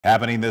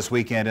Happening this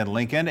weekend in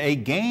Lincoln, a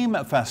game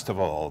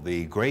festival.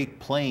 The Great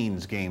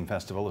Plains Game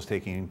Festival is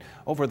taking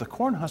over the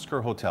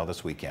Cornhusker Hotel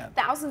this weekend.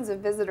 Thousands of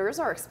visitors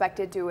are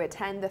expected to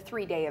attend the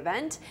three-day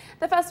event.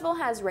 The festival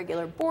has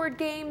regular board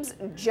games,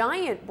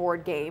 giant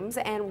board games,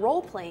 and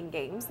role-playing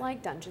games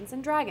like Dungeons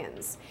and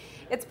Dragons.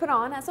 It's put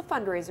on as a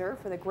fundraiser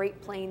for the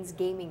Great Plains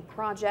Gaming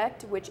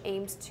Project, which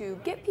aims to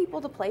get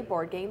people to play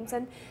board games,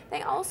 and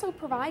they also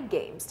provide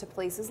games to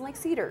places like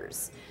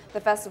Cedars.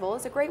 The festival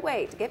is a great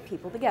way to get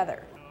people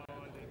together.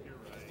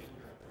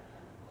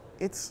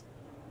 It's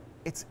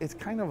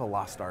kind of a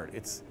lost art.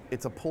 It's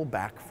a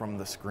pullback from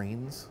the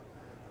screens.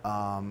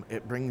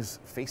 It brings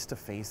face to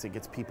face. It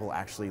gets people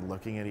actually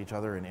looking at each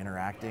other and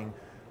interacting.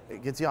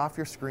 It gets you off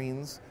your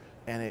screens,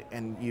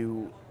 and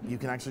you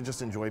can actually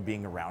just enjoy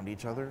being around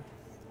each other,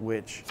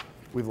 which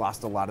we've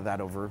lost a lot of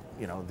that over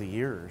the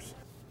years.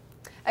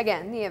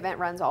 Again, the event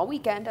runs all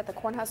weekend at the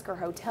Cornhusker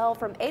Hotel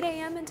from 8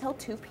 a.m. until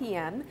 2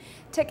 p.m.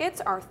 Tickets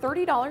are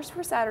 $30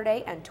 for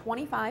Saturday and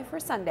 $25 for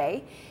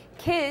Sunday.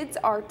 Kids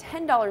are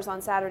 $10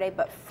 on Saturday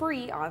but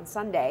free on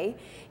Sunday.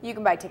 You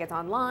can buy tickets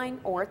online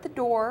or at the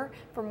door.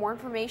 For more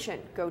information,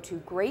 go to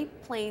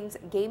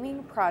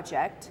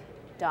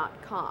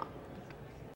greatplainsgamingproject.com.